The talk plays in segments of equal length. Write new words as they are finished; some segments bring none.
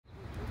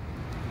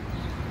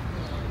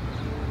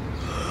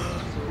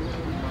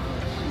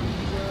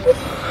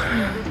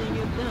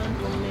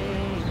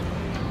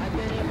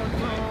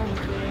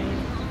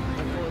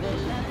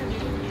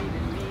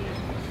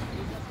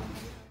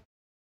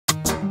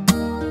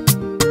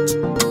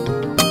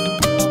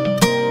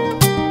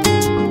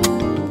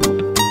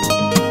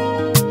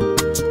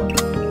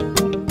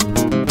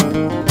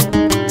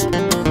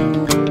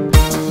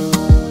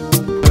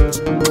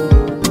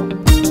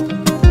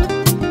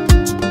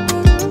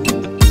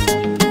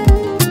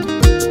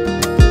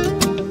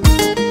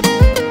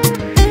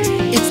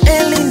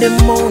the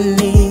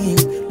morning,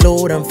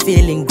 Lord, I'm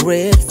feeling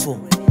grateful.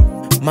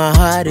 My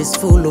heart is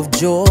full of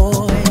joy,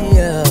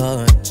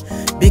 yeah,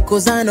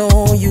 because I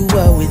know you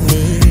are with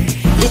me.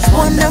 It's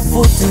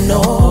wonderful to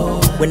know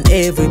when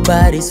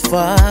everybody's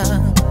far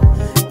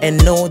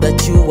and know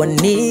that you are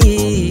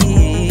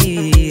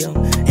near,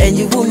 and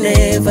you will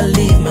never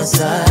leave my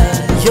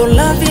side. Your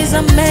love is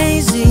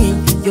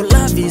amazing, your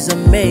love is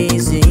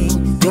amazing,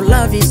 your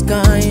love is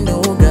kind,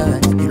 oh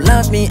God. You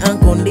love me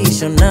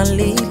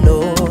unconditionally,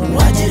 Lord.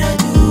 What did I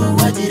do?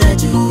 What did I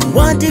do?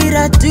 What did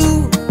I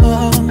do?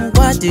 Oh,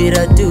 what did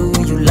I do?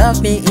 You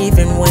love me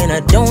even when I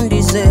don't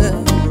deserve.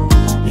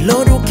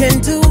 Lord, who can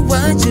do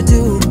what you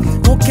do?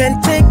 Who can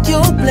take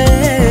your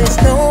place?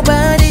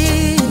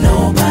 Nobody,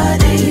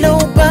 nobody,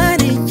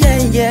 nobody, yeah,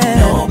 yeah.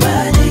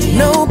 Nobody,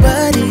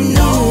 nobody,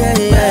 yeah,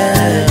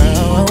 yeah.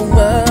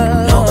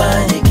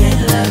 Nobody can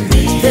love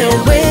me the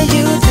way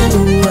you do.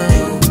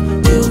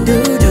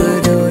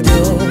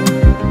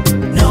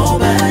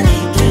 Nobody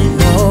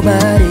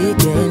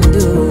can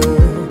do.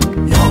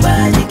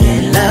 Nobody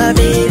can love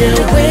me the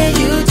way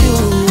you do.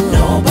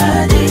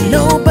 Nobody,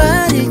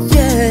 nobody,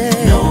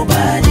 yeah.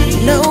 Nobody,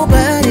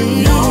 nobody,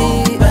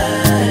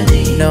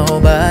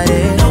 nobody,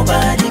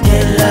 nobody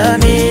can love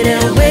me the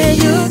way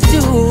you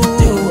do.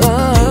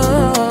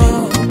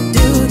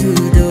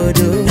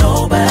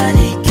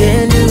 Nobody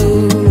can do.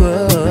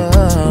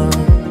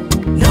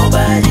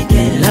 Nobody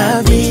can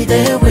love me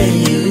the way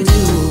you do.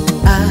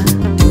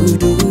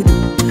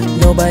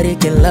 Nobody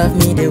can love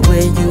me the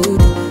way you do.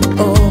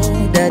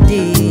 Oh,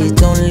 Daddy,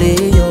 it's only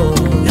you.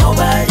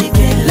 Nobody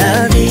can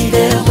love me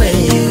the way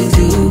you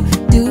do.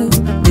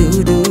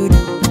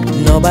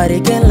 Nobody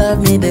can love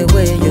me the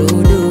way you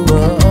do.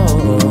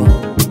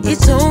 Oh,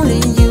 it's only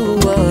you.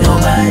 Oh.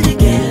 Nobody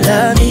can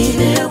love me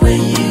the way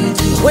you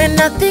do. When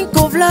I think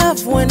of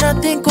love, when I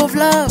think of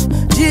love,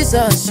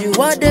 Jesus, you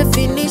are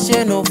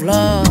definition of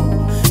love.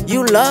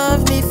 You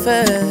love me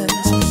first,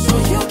 so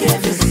you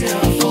gave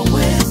yourself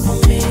away for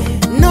me.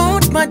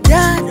 Not my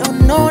dad or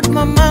not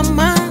my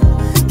mama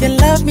can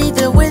love me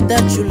the way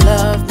that you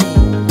love me.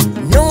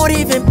 Not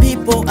even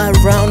people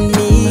around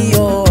me,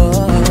 oh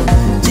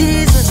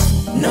Jesus.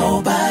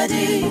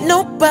 Nobody,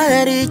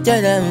 nobody,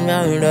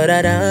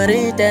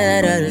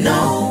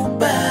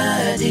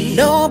 nobody,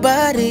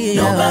 nobody,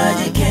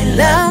 nobody can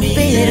love me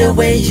the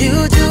way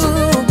you do.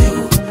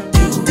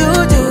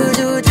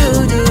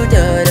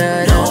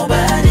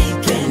 Nobody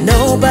can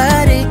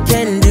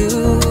do.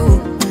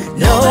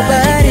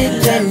 Nobody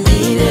can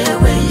be the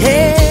way you do.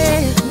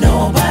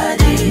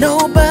 Nobody,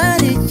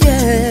 nobody,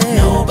 yeah.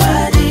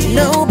 Nobody,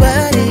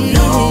 nobody,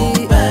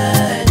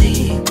 nobody,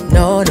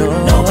 no, no.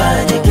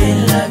 Nobody can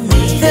love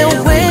me the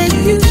way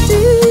you do.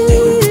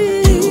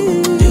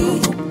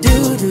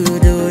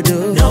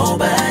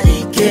 Nobody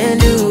can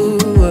do.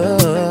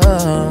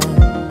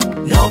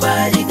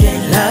 Nobody can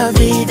love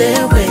me the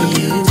way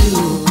you do.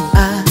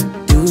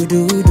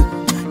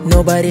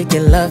 Nobody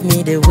can love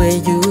me the way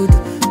you do.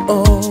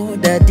 Oh,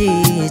 Daddy,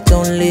 it's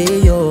only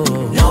you.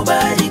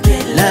 Nobody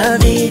can love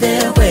me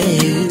the way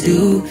you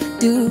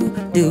do.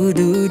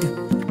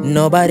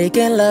 Nobody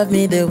can love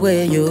me the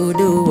way you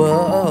do.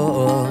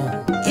 Oh,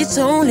 it's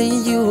only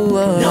you.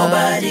 Oh.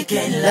 Nobody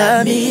can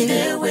love me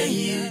the way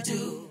you do.